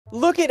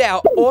Look at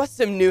our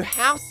awesome new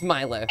house,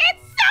 Milo. It's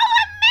so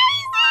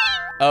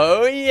amazing!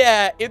 Oh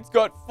yeah, it's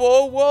got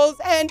 4 walls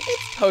and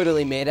it's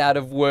totally made out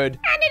of wood.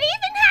 And it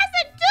even has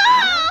a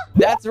door!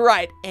 That's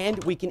right,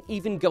 and we can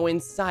even go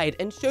inside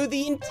and show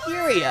the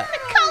interior.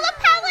 The color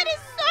palette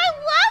is so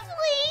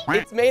lovely!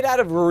 It's made out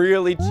of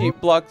really cheap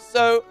blocks,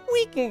 so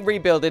we can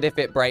rebuild it if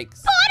it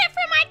breaks. Bought it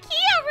from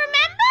IKEA,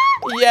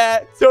 remember? Yeah,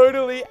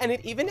 totally, and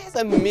it even has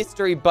a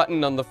mystery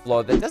button on the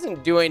floor that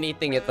doesn't do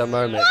anything at the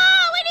moment.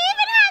 Whoa, it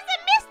even has a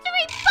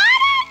mystery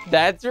button!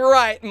 That's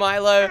right,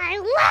 Milo. I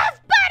love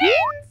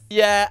buttons!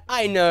 Yeah,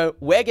 I know.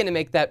 We're gonna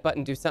make that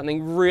button do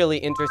something really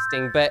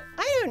interesting, but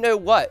I don't know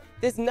what.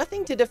 There's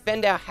nothing to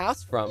defend our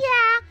house from.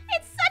 Yeah,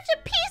 it's such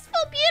a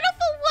peaceful,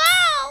 beautiful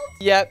world!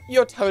 Yep,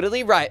 you're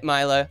totally right,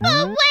 Milo.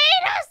 But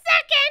wait a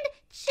second!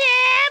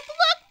 Chip,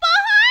 look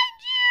behind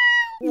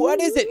you! What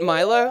is it,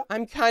 Milo?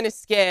 I'm kind of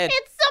scared.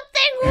 It's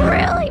something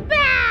really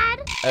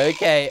bad!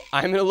 Okay,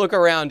 I'm gonna look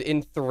around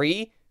in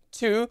 3,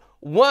 2,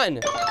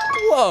 1.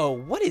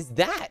 Whoa, what is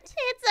that?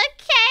 It's a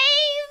cave!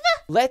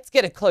 Let's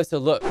get a closer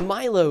look.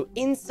 Milo,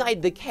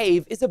 inside the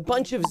cave is a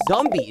bunch of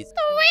zombies.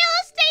 The real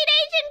estate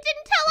agent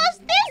didn't tell us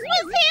this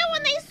was here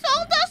when they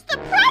sold us the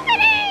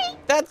property!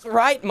 That's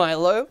right,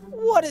 Milo.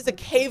 What is a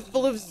cave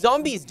full of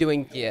zombies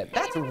doing here?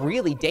 That's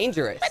really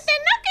dangerous. But they're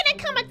not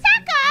gonna come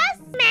attack us!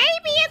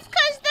 Maybe it's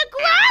because the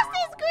grass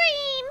is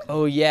green!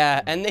 Oh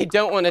yeah, and they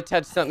don't want to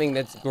touch something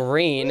that's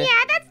green. Yeah,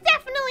 that's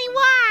definitely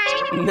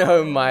why!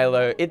 No,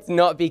 Milo, it's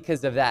not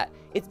because of that.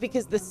 It's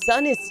because the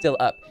sun is still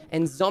up,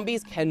 and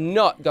zombies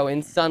cannot go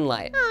in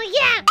sunlight. Oh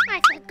yeah, I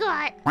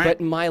forgot.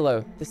 But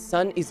Milo, the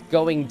sun is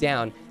going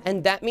down,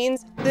 and that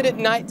means that at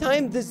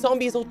nighttime, the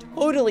zombies will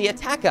totally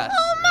attack us.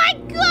 Oh my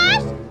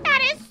gosh!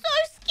 That is so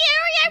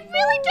scary! I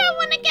really don't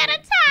want to get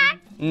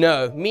attacked!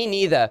 No, me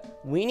neither.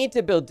 We need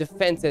to build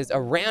defenses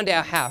around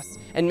our house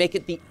and make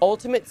it the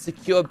ultimate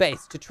secure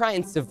base to try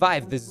and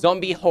survive the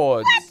zombie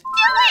hordes. Let's do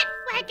it!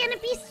 We're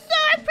gonna be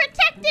so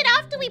protected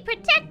after we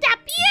protect our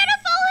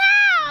beautiful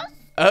house!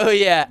 Oh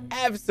yeah,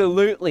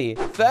 absolutely.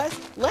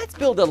 First, let's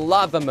build a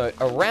lava moat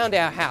around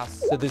our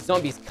house so the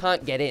zombies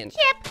can't get in.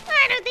 Chip,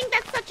 I don't think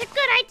that's such a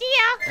good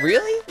idea.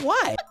 Really?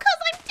 Why? Because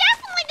I'm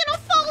definitely gonna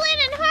fall in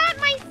and hurt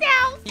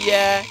myself.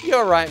 Yeah,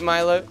 you're right,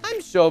 Milo.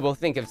 I'm sure we'll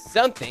think of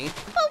something.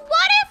 But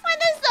what if when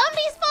the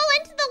zombies fall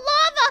into the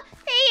lava,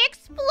 they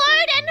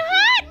explode and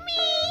hurt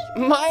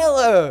me?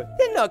 Milo,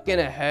 they're not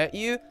gonna hurt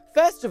you.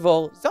 First of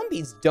all,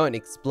 zombies don't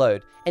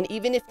explode. And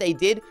even if they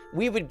did,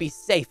 we would be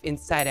safe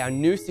inside our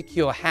new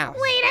secure house.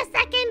 Wait a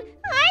second.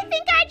 I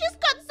think I just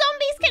got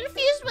zombies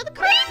confused with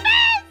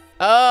creepers.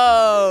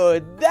 Oh,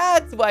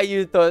 that's why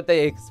you thought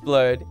they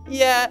explode.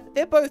 Yeah,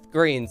 they're both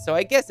green, so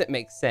I guess it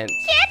makes sense.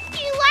 Chip, do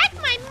you like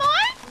my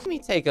moat? Let me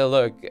take a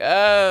look.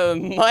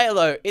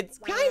 Milo, it's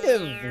kind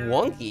of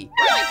wonky.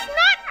 No, it's not.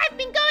 I've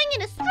been going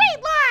in a straight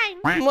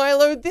line.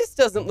 Milo, this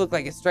doesn't look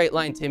like a straight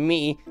line to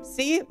me.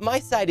 See, my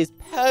side is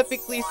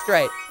perfectly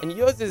straight, and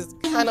yours is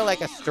kind of like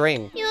a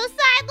string. Your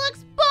side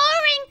looks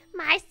boring.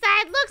 My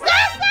side looks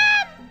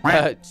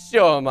awesome.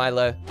 Sure,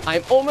 Milo.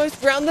 I'm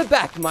almost round the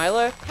back,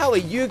 Milo. How are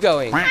you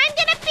going? I'm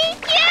gonna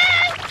beat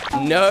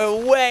you.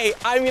 No way.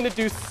 I'm gonna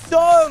do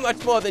so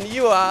much more than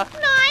you are. No,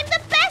 I'm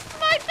the best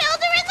moat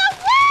builder in the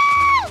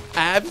world.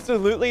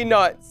 Absolutely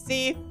not.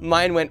 See,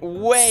 mine went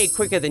way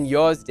quicker than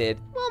yours did.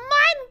 Well,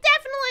 mine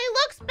definitely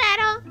looks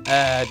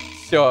better.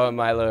 Sure,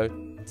 Milo.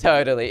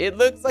 Totally. It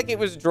looks like it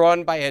was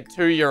drawn by a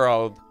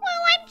 2-year-old.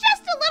 Well, I'm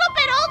just a little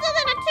bit older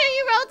than a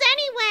 2-year-old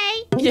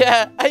anyway.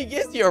 Yeah, I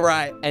guess you're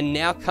right. And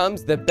now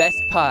comes the best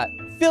part.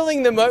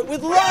 Filling the moat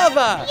with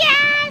lava.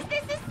 Yes,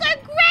 this is so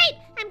great.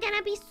 I'm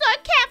gonna be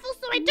so careful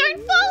so I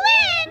don't fall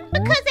in.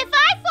 Because if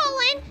I fall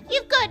in,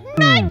 you've got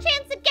no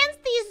chance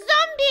against these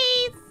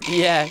zombies.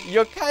 Yeah,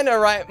 you're kind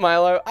of right,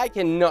 Milo. I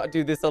cannot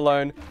do this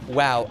alone.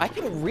 Wow, I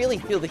can really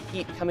feel the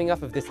heat coming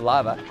off of this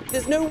lava.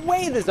 There's no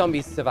way the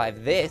zombies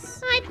survive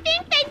this. I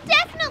think they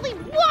definitely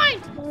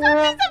won't. Zombies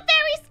are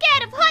very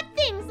scared of hot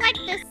things like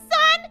the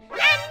sun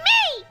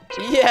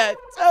and me. Yeah,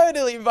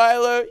 totally,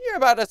 Milo. You're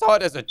about as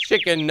hot as a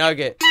chicken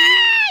nugget.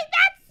 Hey,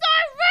 that's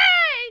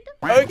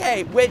so rude.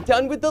 Okay, we're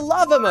done with the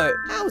lava moat.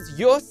 How's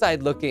your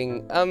side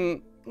looking?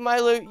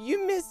 Milo,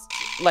 you missed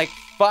like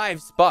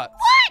 5 spots.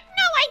 What?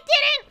 No, I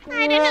didn't.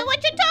 I don't know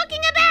what you're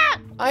talking about.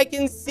 I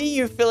can see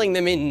you filling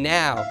them in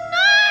now. No!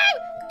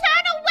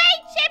 Turn away,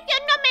 Chip.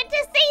 You're not meant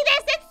to see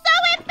this. It's so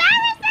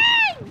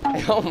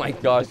embarrassing. Oh my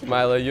gosh,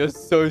 Milo, you're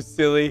so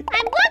silly.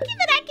 I'm lucky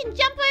that I can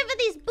jump over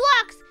these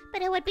blocks,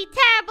 but it would be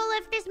terrible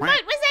if this moat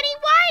was any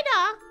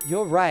wider.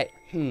 You're right.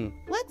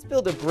 Let's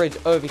build a bridge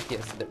over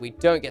here so that we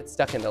don't get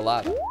stuck in the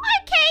lava.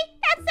 Okay,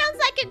 that sounds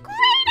like a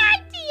great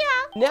idea.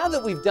 Now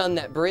that we've done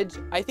that bridge,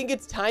 I think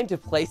it's time to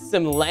place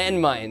some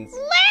landmines.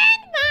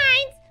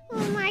 Landmines?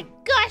 Oh my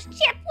gosh,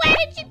 Chip, where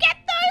did you get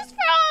those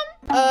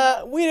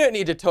from? We don't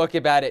need to talk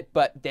about it,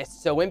 but they're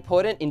so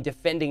important in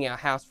defending our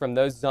house from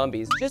those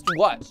zombies. Just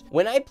watch.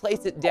 When I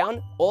place it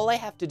down, all I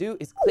have to do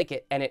is click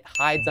it and it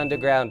hides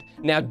underground.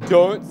 Now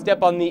don't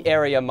step on the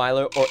area,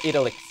 Milo, or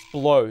it'll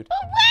explode.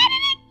 But where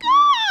did it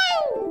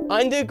go?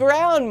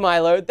 Underground,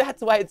 Milo.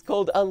 That's why it's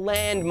called a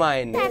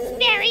landmine. That's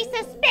very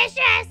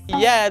suspicious.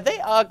 Yeah, they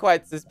are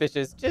quite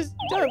suspicious. Just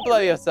don't blow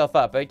yourself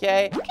up,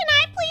 okay? Can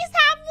I please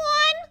have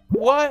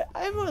one? What?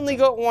 I've only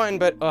got one,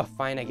 but oh,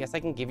 fine. I guess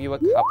I can give you a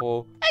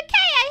couple. Okay,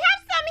 I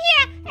have some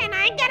here, and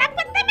I'm gonna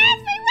put them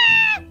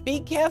everywhere. Be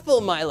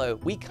careful, Milo.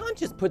 We can't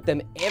just put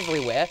them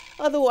everywhere.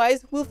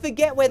 Otherwise, we'll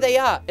forget where they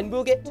are and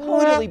we'll get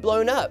totally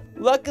blown up.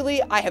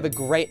 Luckily, I have a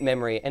great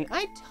memory and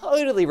I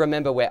totally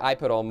remember where I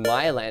put all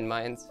my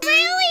landmines.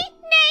 Really?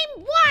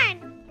 Name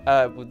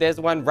one. There's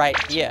one right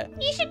here.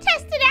 You should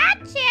test it out,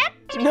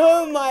 Chip.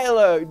 No,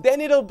 Milo.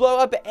 Then it'll blow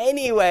up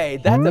anyway.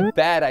 That's a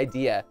bad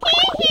idea.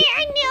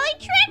 I nearly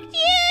tricked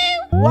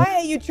you. Why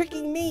are you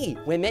tricking me?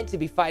 We're meant to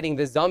be fighting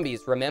the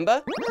zombies,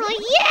 remember?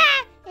 Oh,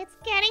 yeah. It's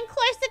getting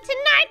closer to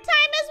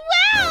nighttime as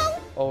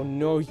well. Oh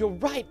no, you're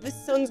right. The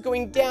sun's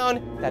going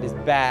down. That is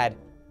bad.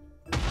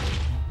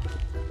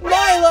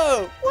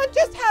 Milo! What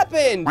just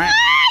happened? I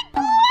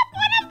blew up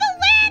one of the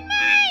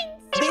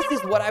landmines. This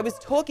is what I was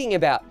talking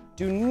about.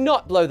 Do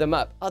not blow them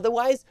up.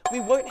 Otherwise,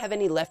 we won't have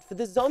any left for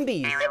the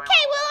zombies. Okay, well, I'm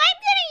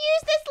gonna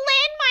use this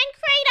landmine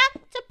crater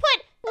to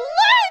put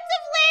loads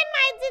of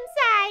landmines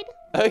inside.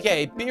 Okay,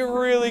 be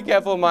really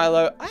careful,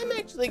 Milo. I'm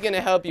actually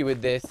gonna help you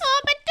with this.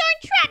 Oh, but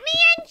don't trap me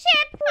in,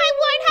 Chip. I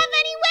won't have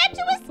anywhere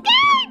to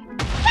escape.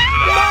 Ah!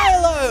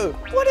 Milo!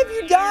 What have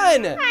you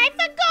done? I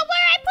forgot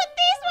where I put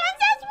these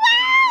ones as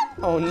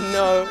well. Oh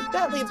no,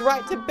 that leads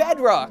right to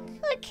bedrock.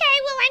 Okay,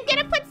 well, I'm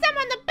gonna put some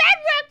on the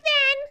bedrock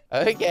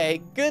then.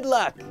 Okay, good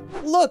luck.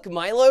 Look,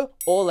 Milo,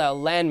 all our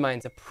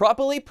landmines are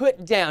properly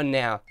put down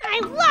now. I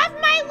love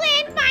my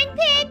landmine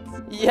pit.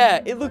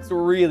 Yeah, it looks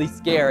really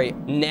scary.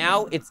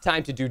 Now it's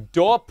time to do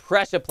door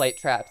pressure plate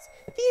traps.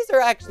 These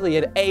are actually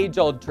an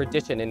age-old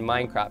tradition in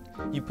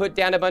Minecraft. You put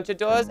down a bunch of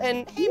doors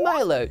and, hey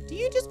Milo, do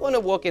you just want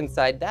to walk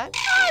inside that?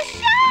 Oh,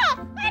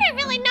 sure. I don't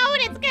really know what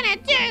it's gonna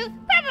do.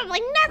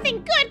 Probably nothing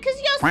good because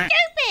you're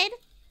stupid.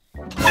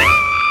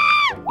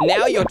 Ah!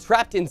 Now you're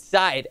trapped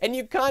inside and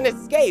you can't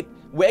escape.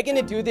 We're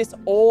gonna do this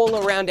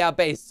all around our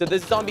base so the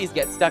zombies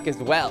get stuck as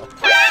well.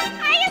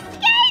 I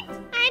escaped!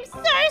 I'm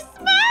so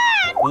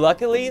smart!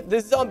 Luckily,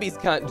 the zombies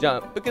can't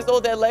jump because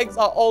all their legs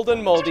are old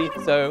and moldy,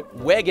 so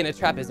we're gonna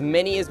trap as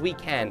many as we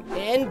can.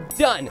 And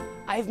done!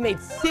 I've made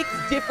 6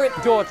 different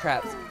door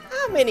traps.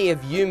 How many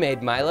have you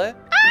made, Milo?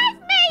 I've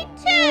made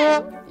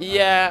 2!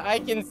 Yeah, I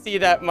can see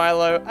that,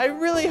 Milo. I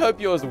really hope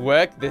yours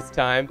work this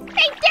time.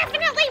 They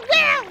definitely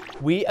will!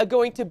 We are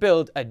going to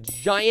build a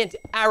giant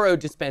arrow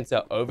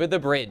dispenser over the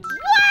bridge.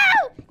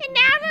 Whoa! An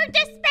arrow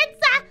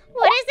dispenser!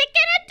 What is it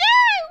gonna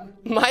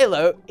do?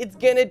 Milo, it's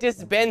gonna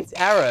dispense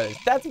arrows.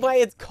 That's why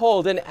it's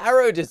called an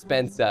arrow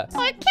dispenser. Okay,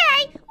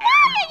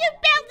 why are you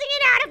building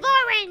it out of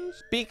orange?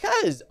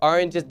 Because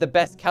orange is the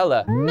best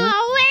color. No,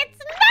 it's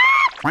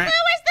not! Blue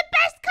is the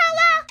best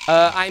color!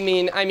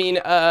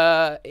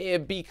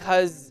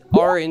 Because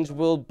orange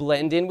will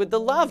blend in with the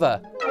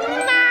lava.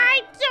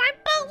 I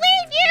don't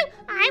believe you!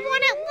 I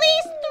want at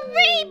least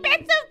 3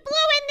 bits of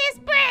blue in this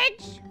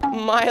bridge!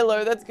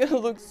 Milo, that's gonna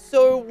look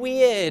so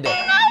weird. No,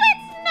 it's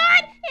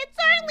not! It's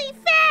only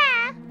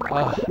fair!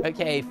 Oh,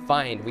 okay,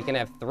 fine. We can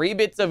have 3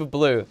 bits of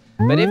blue.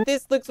 But if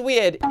this looks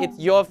weird, it's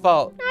your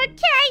fault.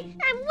 Okay,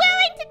 I'm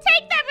willing to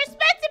take that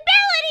responsibility!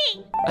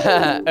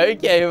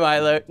 Okay,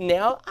 Milo.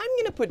 Now, I'm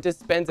gonna put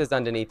dispensers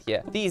underneath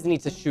here. These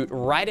need to shoot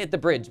right at the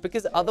bridge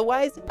because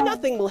otherwise,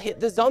 nothing will hit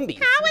the zombies.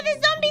 How are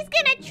the zombies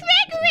gonna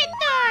trigger it,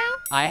 though?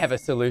 I have a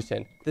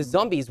solution. The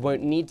zombies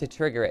won't need to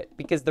trigger it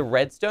because the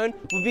redstone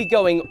will be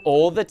going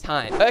all the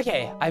time.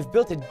 Okay, I've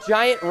built a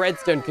giant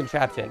redstone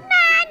contraption.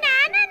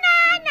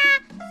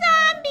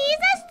 Zombies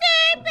are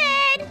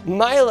stupid!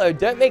 Milo,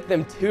 don't make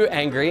them too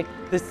angry.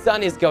 The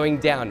sun is going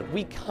down.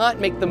 We can't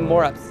make them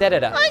more upset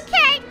at us.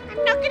 Okay,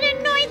 I'm not gonna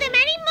annoy them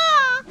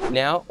anymore!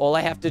 Now, all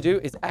I have to do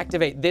is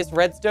activate this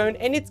redstone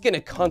and it's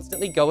gonna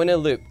constantly go in a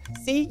loop.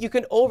 See, you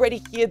can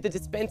already hear the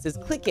dispensers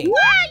clicking.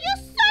 Wow,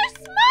 you're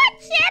so smart,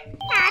 Chip!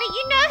 How do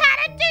you know how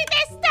to do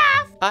this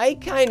stuff? I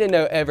kinda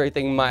know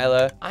everything,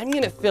 Milo. I'm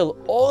gonna fill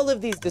all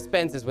of these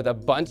dispensers with a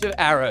bunch of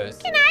arrows.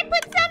 Can I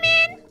put some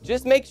in?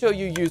 Just make sure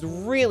you use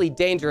really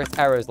dangerous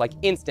arrows like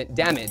instant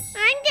damage.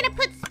 I'm gonna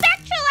put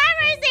spectral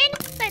arrows in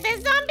so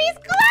the zombies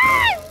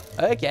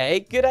glow!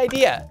 Okay, good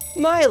idea.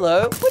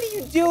 Milo, what are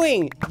you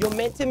doing? You're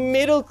meant to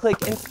middle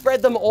click and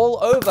spread them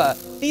all over.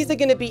 These are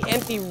gonna be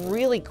empty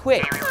really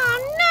quick. Oh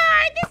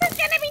no, this is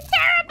gonna be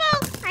terrible!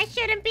 I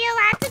shouldn't be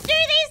allowed to do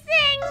these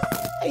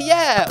things!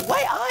 Yeah,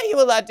 why are you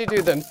allowed to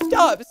do them?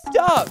 Stop,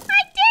 stop!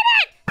 I did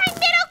it! I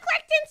middle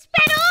clicked and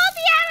spread all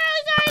the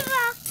arrows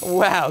over!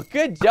 Wow,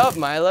 good job,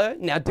 Milo.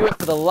 Now do it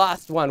for the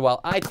last one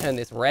while I turn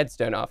this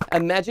redstone off.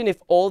 Imagine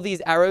if all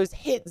these arrows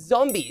hit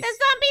zombies. The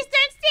zombies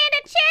don't stand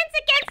a chance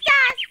against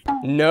us!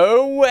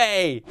 No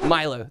way!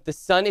 Milo, the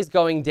sun is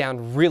going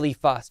down really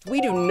fast.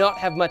 We do not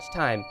have much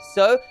time.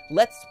 So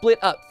let's split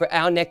up for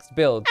our next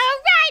build. All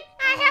right,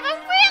 I have a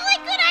really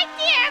good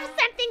idea of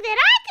something that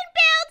I can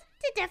build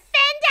to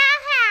defend our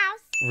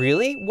house.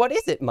 Really? What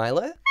is it,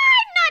 Milo? I'm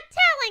not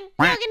telling.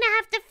 You're gonna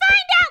have to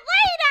find out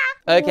later.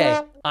 Okay,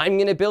 I'm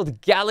gonna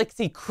build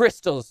galaxy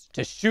crystals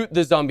to shoot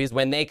the zombies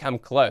when they come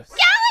close.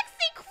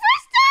 Galaxy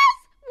crystals?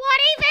 What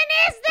even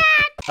is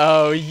that?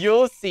 Oh,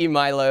 you'll see,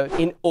 Milo.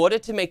 In order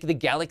to make the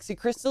galaxy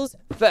crystals,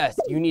 first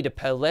you need a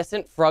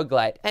pearlescent frog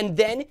light, and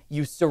then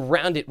you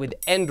surround it with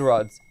end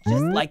rods,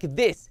 just like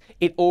this.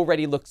 It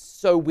already looks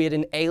so weird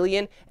and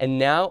alien, and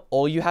now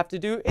all you have to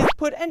do is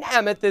put an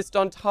amethyst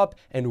on top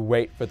and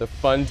wait for the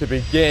fun to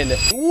begin.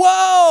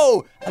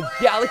 Whoa! A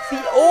galaxy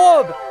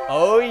orb!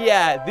 Oh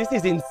yeah, this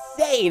is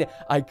insane.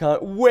 I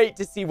can't wait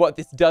to see what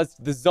this does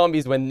to the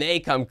zombies when they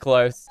come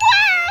close.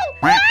 Wow!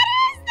 What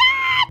is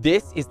that?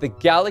 This is the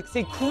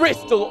Galaxy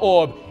Crystal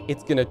Orb.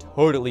 It's gonna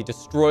totally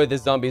destroy the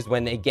zombies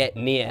when they get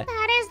near.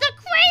 That is the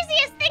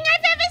craziest thing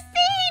I've ever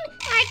seen!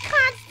 I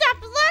can't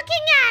stop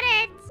looking at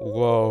it!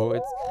 Whoa,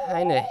 it's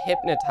kinda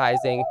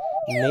hypnotizing.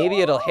 Maybe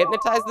it'll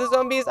hypnotize the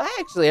zombies? I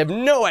actually have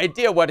no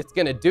idea what it's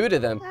gonna do to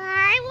them.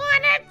 I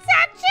wanna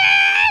touch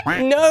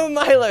it! No,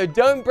 Milo,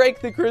 don't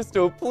break the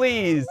crystal,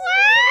 please.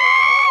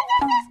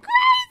 This is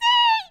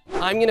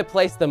crazy! I'm gonna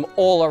place them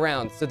all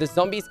around so the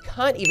zombies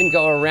can't even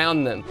go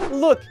around them.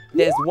 Look,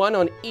 there's one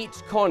on each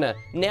corner.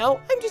 Now,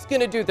 I'm just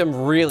gonna do them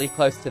really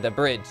close to the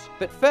bridge.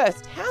 But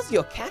first, how's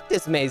your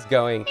cactus maze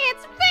going?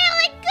 It's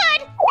really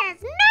good!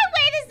 There's no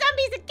way the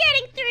zombies are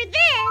getting through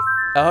this!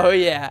 Oh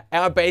yeah,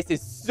 our base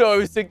is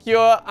so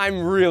secure.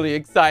 I'm really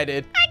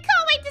excited. I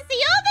can't wait to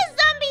see all the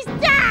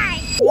zombies die!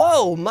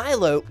 Whoa,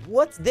 Milo,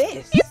 what's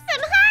this? It's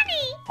some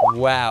honey!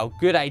 Wow,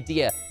 good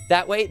idea.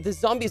 That way, the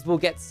zombies will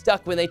get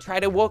stuck when they try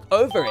to walk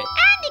over it.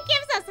 And it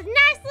gives us a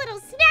nice little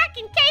snack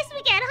in case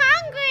we get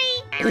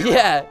hungry!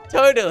 Yeah,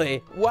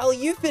 totally. While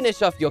you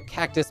finish off your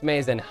cactus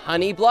maze and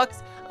honey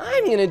blocks,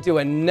 I'm gonna do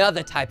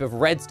another type of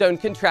redstone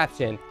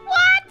contraption.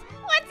 What?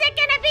 What's it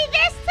gonna be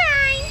this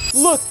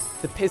time? Look,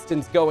 the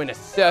pistons go in a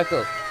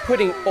circle,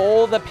 putting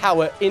all the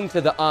power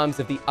into the arms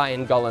of the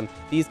iron golem.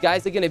 These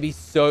guys are gonna be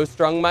so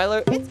strong,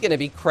 Milo, it's gonna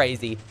be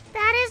crazy.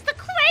 That is the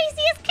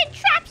craziest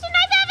contraption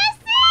I've ever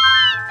seen!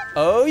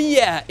 Oh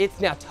yeah, it's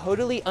now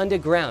totally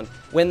underground.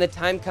 When the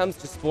time comes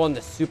to spawn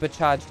the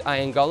supercharged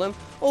iron golem,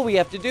 all we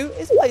have to do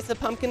is place a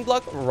pumpkin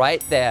block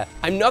right there.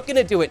 I'm not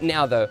gonna do it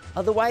now though,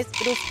 otherwise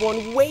it'll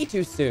spawn way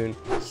too soon.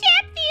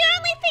 Chip, the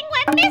only thing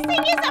we're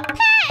missing is a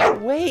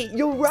pet! Wait,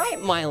 you're right,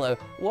 Milo.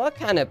 What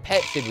kind of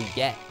pet should we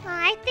get?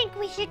 I think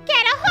we should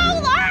get a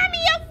whole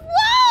army of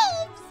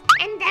wolves!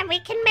 And then we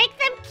can make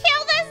them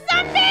kill the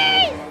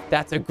zombies!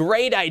 That's a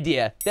great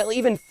idea. They'll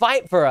even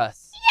fight for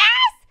us.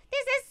 Yes!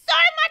 This is so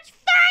much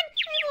fun!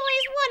 I've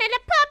always wanted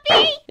a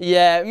puppy!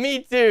 Yeah,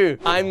 me too.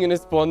 I'm gonna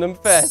spawn them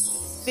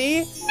first. See?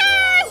 No!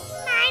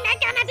 Mine are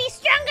gonna be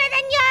stronger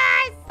than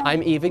yours!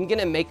 I'm even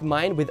gonna make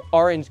mine with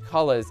orange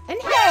collars.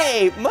 And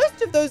hey,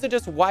 most of those are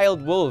just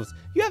wild wolves.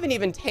 You haven't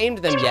even tamed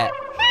them yet.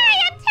 Hey,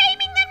 I'm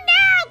taming them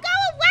now! Go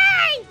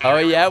away! Oh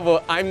yeah,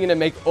 well, I'm gonna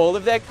make all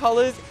of their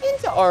collars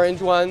into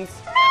orange ones.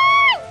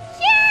 No!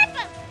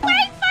 Chip!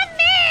 Wait for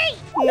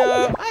me!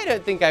 No, I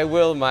don't think I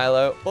will,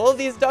 Milo. All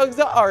these dogs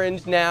are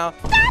orange now.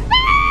 Stop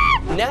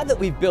it! Now that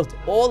we've built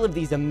all of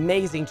these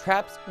amazing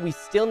traps, we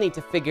still need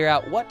to figure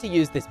out what to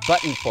use this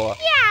button for.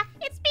 Yeah,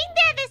 it's been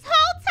there this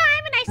whole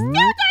time and I still don't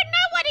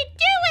know what to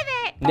do with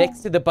it!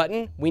 Next to the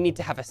button, we need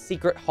to have a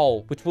secret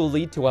hole, which will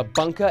lead to a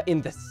bunker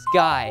in the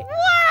sky.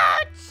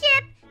 Whoa,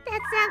 Chip!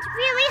 That sounds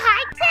really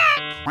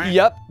high-tech!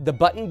 Yup, the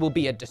button will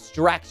be a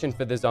distraction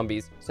for the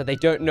zombies, so they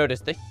don't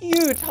notice the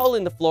huge hole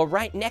in the floor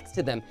right next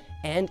to them.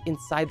 And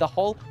inside the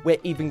hole, we're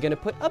even gonna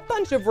put a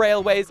bunch of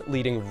railways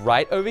leading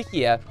right over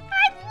here.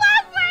 I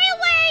love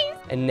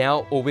railways! And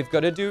now all we've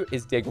gotta do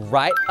is dig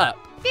right up.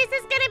 This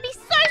is gonna be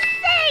so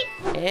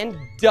safe! And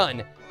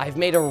done! I've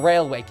made a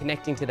railway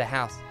connecting to the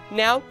house.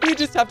 Now, we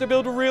just have to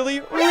build really,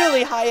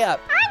 really high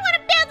up. I want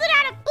to build it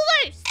out of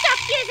blue! Stop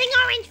using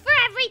orange for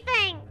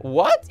everything!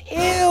 What?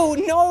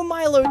 Ew, no,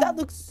 Milo, that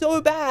looks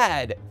so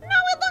bad. No,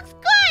 it looks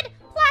good!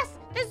 Plus,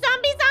 the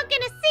zombies aren't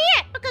gonna see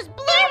it because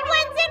blue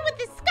blends in with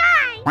the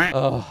sky!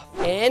 Oh,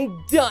 and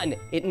done!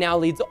 It now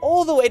leads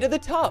all the way to the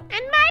top.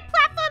 And my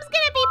platform's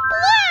gonna be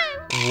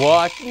blue!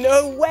 What?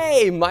 No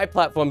way! My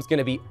platform's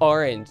gonna be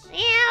orange.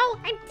 Ew,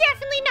 I'm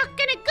definitely not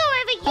gonna go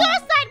over your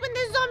side when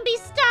the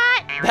zombies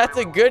start! That's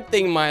a good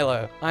thing,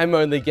 Milo. I'm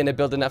only gonna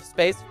build enough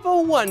space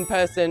for one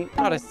person,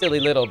 not a silly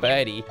little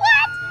birdie. What?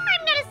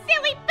 I'm not a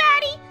silly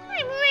birdie!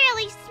 I'm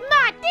really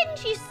smart!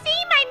 Didn't you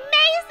see my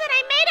maze that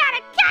I made out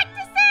of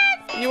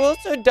cactuses? You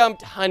also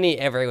dumped honey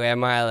everywhere,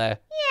 Milo. Yeah,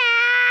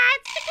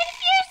 it's to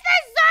confuse the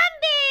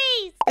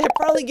zombies! They're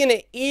probably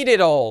gonna eat it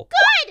all.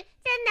 Good!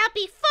 Then they'll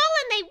be full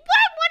and they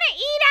won't want to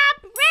eat our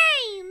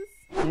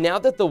brains! Now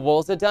that the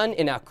walls are done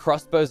and our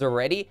crossbows are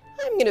ready,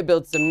 I'm gonna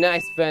build some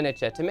nice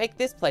furniture to make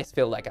this place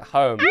feel like a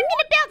home. I'm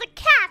gonna build a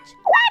couch!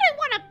 I don't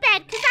want a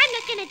bed because I'm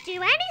not gonna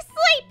do any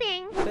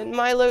sleeping! But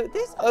Milo,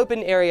 this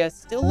open area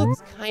still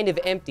looks kind of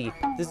empty.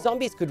 The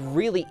zombies could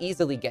really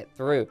easily get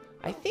through.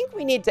 I think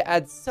we need to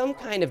add some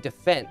kind of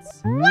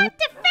defense. What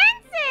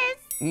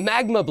defenses?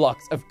 Magma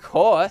blocks, of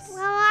course.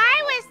 Well,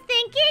 I was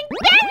thinking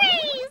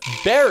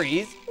berries!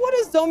 Berries? What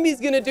are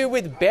zombies gonna do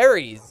with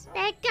berries?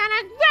 They're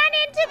gonna run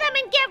into them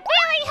and get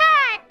really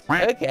hurt!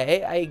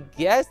 Okay, I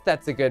guess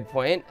that's a good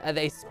point. Are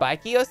they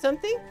spiky or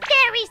something?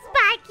 Very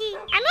spiky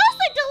and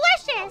also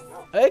delicious.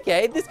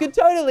 Okay, this could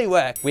totally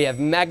work. We have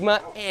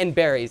magma and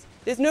berries.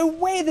 There's no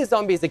way the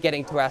zombies are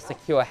getting to our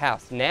secure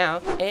house now.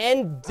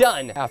 And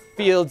done. Our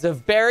fields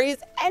of berries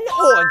and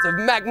hordes of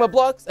magma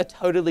blocks are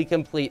totally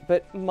complete.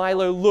 But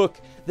Milo, look,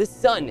 the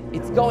sun,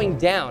 it's going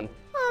down.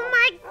 Oh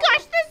my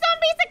gosh, the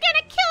zombies are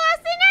gonna kill us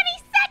in any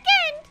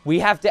second. We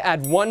have to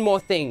add one more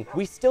thing.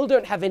 We still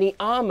don't have any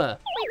armor.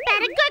 We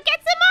better go get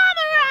some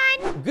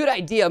armor on. Good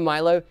idea,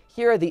 Milo.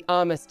 Here are the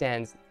armor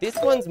stands. This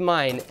one's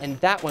mine, and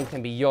that one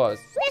can be yours.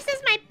 This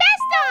is my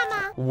best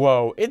armor.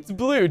 Whoa, it's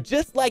blue,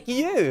 just like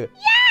you.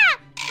 Yeah,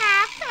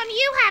 how come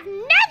you have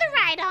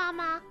netherite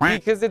armor?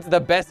 Because it's the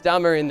best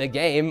armor in the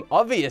game,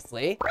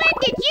 obviously. When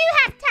did you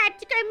have time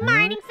to go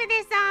mining for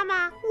this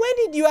armor? When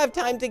did you have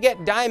time to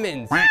get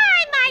diamonds? I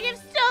might have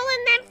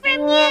stolen them from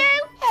you.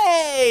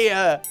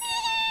 Hey!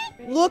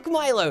 Look,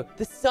 Milo,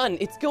 the sun,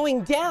 it's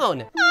going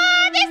down.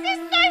 Oh, this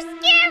is so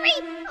scary.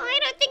 I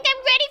don't think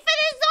I'm ready for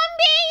the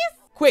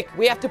zombies. Quick,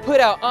 we have to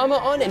put our armor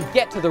on and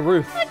get to the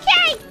roof.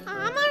 Okay,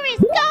 armor is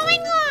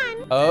going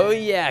on. Oh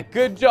yeah,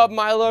 good job,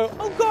 Milo.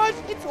 Oh gosh,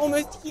 it's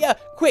almost here.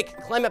 Quick,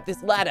 climb up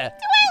this ladder.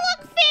 Do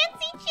I look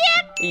fancy,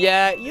 Chip?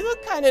 Yeah, you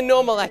look kind of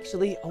normal,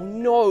 actually. Oh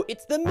no,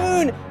 it's the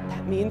moon.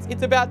 That means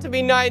it's about to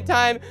be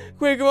nighttime.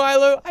 Quick,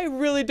 Milo, I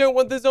really don't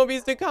want the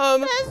zombies to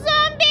come. The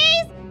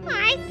zombies?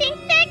 I think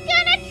they're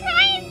gonna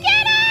try and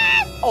get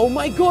us. Oh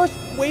my gosh,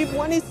 wave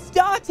 1 is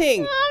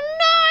starting. Oh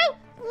no!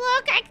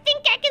 Look, I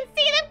think I can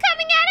see them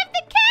coming out of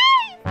the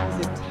cave.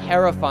 This is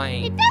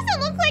terrifying. It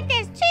doesn't look like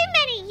there's too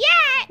many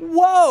yet.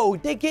 Whoa,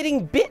 they're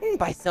getting bitten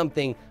by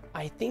something.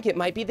 I think it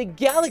might be the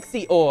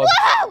galaxy orb.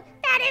 Whoa!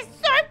 That is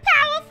so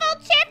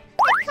powerful, Chip.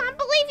 I can't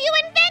believe you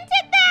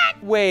invented that.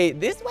 Wait,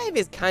 this wave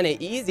is kind of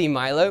easy,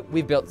 Milo.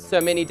 We've built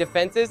so many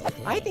defenses.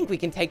 I think we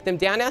can take them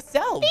down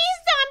ourselves. These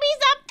zombies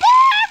are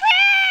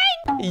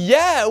boring.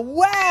 Yeah,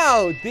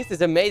 wow! This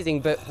is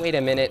amazing, but wait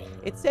a minute.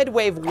 It said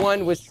wave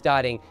 1 was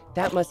starting.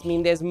 That must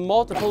mean there's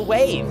multiple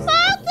waves.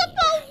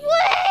 Multiple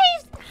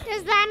waves?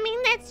 Does that mean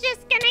that's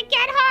just gonna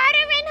get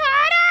harder and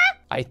harder?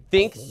 I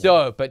think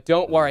so, but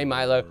don't worry,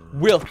 Milo.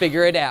 We'll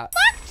figure it out.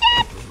 Look,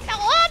 Chip! The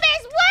orb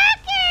is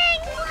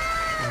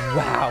working!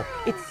 Wow,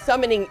 it's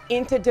summoning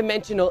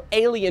interdimensional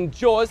alien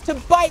jaws to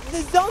bite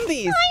the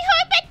zombies. I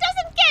hope it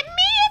doesn't get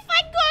me if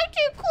I go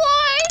too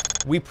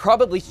close. We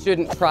probably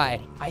shouldn't try.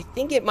 I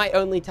think it might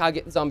only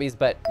target zombies,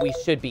 but we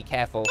should be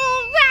careful.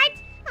 All right,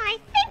 I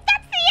think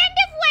that's the end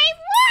of wave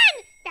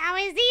 1. That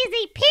was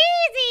easy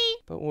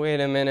peasy. But wait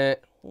a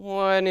minute.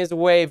 When is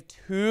wave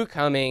 2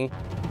 coming?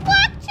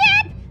 Look,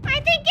 Chip! I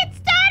think it's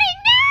starting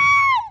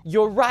now!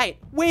 You're right.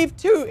 Wave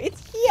 2,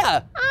 it's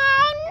here.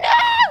 Oh,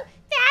 no!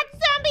 That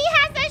zombie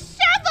has a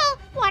shovel!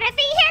 What if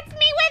he hits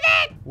me with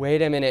it?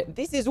 Wait a minute.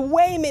 This is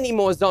way many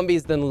more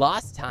zombies than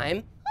last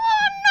time.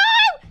 Oh,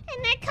 no!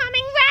 And they're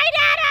coming right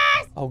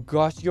at us! Oh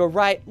gosh, you're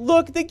right.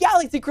 Look, the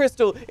galaxy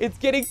crystal. It's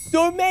getting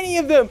so many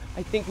of them.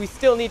 I think we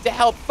still need to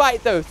help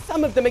fight, though.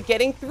 Some of them are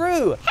getting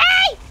through.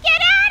 Hey!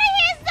 Get out of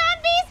here,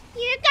 zombies!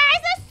 You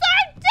guys are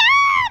so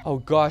dumb! Oh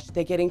gosh,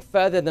 they're getting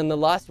further than the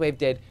last wave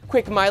did.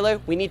 Quick, Milo,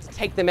 we need to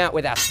take them out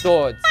with our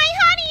swords. My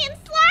honey and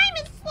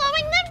slime is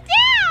slowing them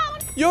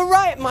down! You're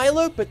right,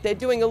 Milo, but they're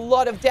doing a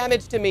lot of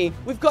damage to me.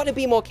 We've got to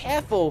be more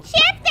careful. Chip,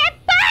 they're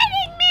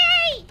biting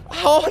me!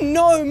 Oh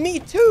no, me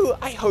too.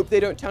 I hope they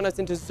don't turn us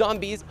into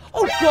zombies.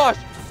 Oh gosh,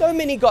 so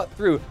many got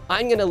through.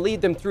 I'm gonna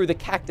lead them through the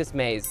cactus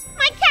maze.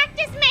 My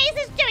cactus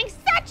maze is doing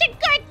such a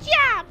good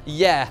job!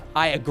 Yeah,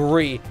 I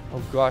agree.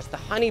 Oh gosh, the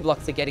honey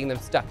blocks are getting them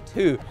stuck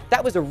too.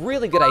 That was a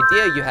really good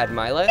idea you had,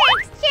 Milo.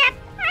 Thanks, Chip!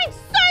 I'm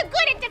so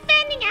good at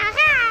defending our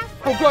house!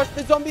 Oh gosh,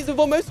 the zombies have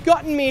almost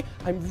gotten me.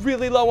 I'm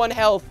really low on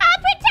health. I'll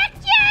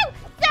protect you!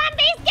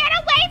 Zombies, get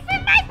away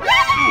from my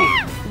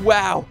brother!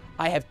 Wow,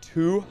 I have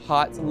 2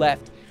 hearts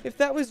left. If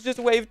that was just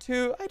wave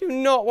 2, I do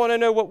not want to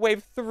know what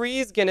wave 3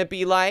 is gonna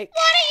be like.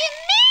 What do you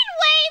mean,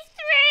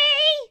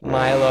 wave 3?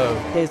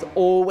 Milo, there's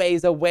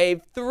always a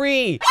wave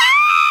 3.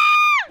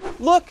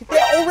 Look,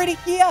 they're already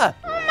here.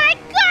 Oh my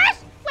gosh!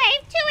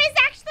 Wave 2 is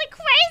actually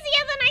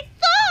crazier than I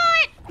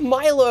thought!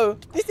 Milo,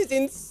 this is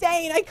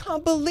insane. I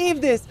can't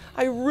believe this.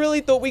 I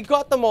really thought we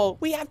got them all.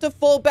 We have to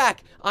fall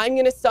back. I'm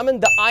gonna summon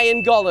the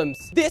iron golems.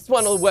 This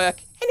one will work.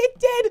 And it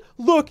did.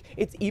 Look,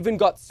 it's even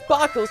got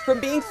sparkles from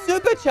being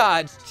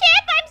supercharged.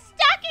 Chip, I'm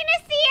stuck in a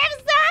sea of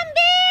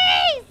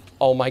zombies!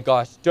 Oh my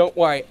gosh, don't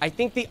worry. I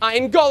think the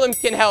iron golems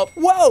can help.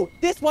 Whoa,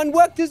 this one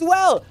worked as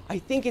well. I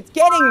think it's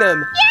getting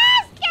them.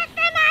 Yes! Get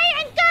them,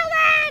 iron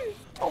golems!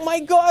 Oh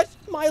my gosh,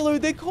 Milo,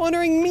 they're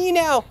cornering me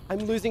now. I'm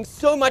losing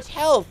so much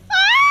health.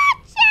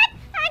 Ah, Chip!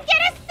 I'm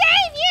gonna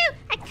save you!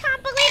 I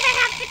can't believe I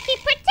have to keep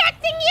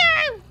protecting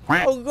you!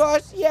 Oh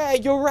gosh, yeah,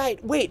 you're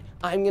right. Wait,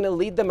 I'm gonna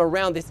lead them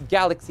around this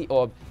galaxy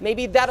orb.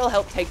 Maybe that'll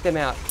help take them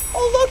out.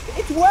 Oh look,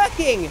 it's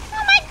working.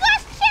 Oh my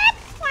gosh, Chip!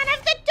 One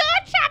of the door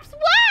traps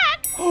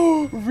worked!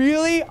 Oh,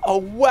 really? Oh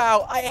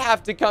wow, I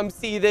have to come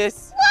see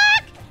this.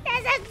 Look!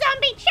 There's a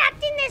zombie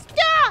trapped in this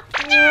door!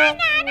 Na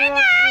na na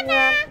na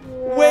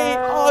na! Wait,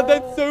 oh,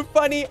 that's so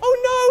funny.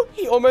 Oh no,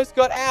 he almost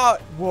got out.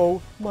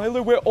 Whoa,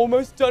 Milo, we're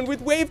almost done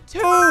with wave 2.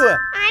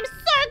 I'm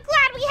so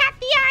glad we had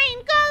the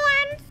iron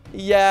golems.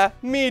 Yeah,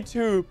 me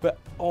too. But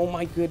oh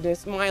my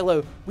goodness,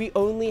 Milo, we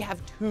only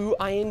have 2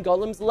 iron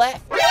golems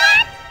left.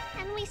 What?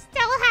 And we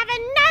still have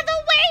another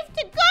wave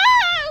to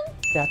go.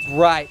 That's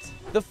right.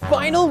 The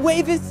final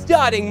wave is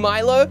starting,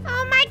 Milo.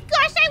 Oh my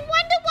gosh, I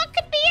wonder what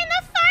could be in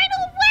the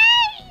final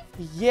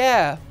wave.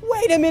 Yeah,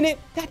 wait a minute.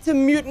 That's a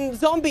mutant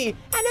zombie and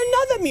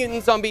another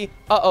mutant zombie.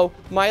 Uh-oh,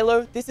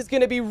 Milo, this is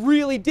gonna be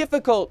really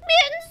difficult.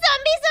 Mutant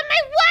zombies are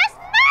my worst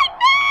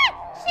nightmare!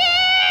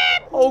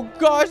 Chip! Oh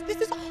gosh,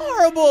 this is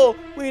horrible.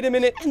 Wait a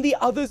minute, and the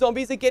other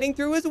zombies are getting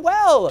through as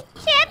well.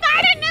 Chip,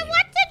 I don't know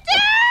what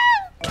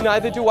to do!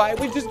 Neither do I.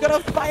 We've just gotta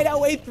fight our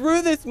way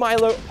through this,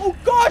 Milo. Oh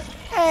gosh,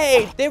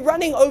 hey, they're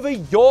running over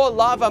your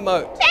lava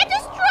moat. They're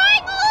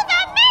destroying all of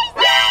our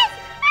mazes!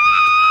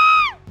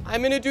 Ah!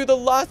 I'm gonna do the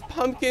last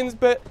pumpkins,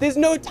 but there's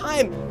no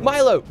time.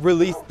 Milo,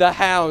 release the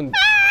hound.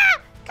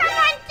 Ah! Come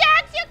on,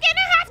 dogs, you're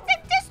gonna have to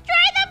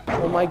destroy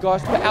them! Oh my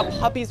gosh, but our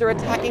puppies are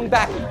attacking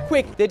back.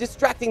 Quick, they're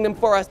distracting them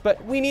for us,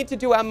 but we need to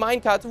do our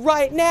minecarts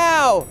right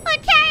now.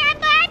 Okay, I'm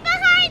right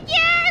behind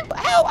you!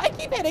 Ow, I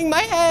keep hitting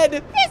my head.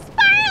 This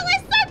spiral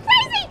is so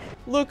crazy!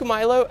 Look,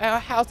 Milo, our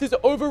house is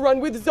overrun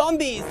with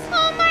zombies.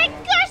 Oh my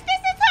gosh,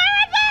 this is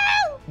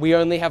horrible! We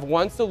only have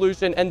one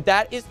solution, and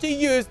that is to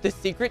use the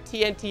secret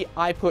TNT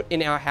I put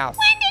in our house.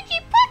 When did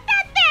you put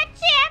that there,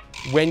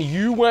 Chip? When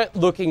you weren't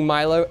looking,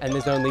 Milo, and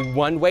there's only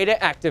one way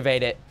to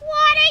activate it.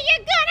 What are you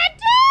gonna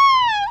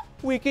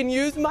do? We can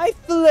use my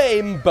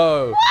flame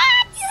bow.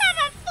 What? You have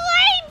a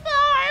flame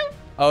bow?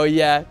 Oh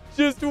yeah,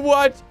 just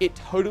watch. It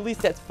totally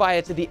sets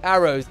fire to the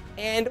arrows.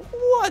 And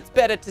what's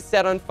better to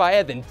set on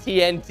fire than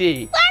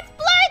TNT? Let's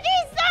blow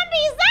these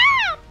zombies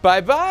up!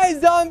 Bye-bye,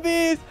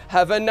 zombies.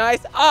 Have a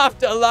nice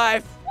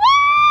afterlife. Woo!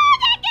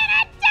 They're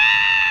gonna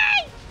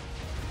die!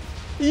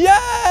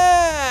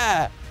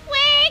 Yeah!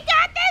 We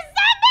got the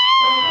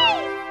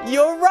zombies!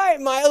 You're right,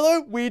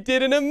 Milo. We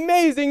did an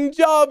amazing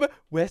job.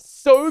 We're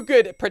so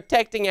good at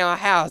protecting our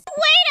house.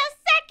 Wait a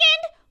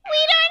second! We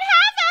don't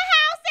have a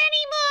house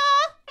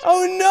anymore!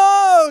 Oh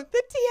no!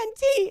 The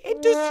TNT!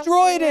 It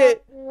destroyed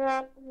it!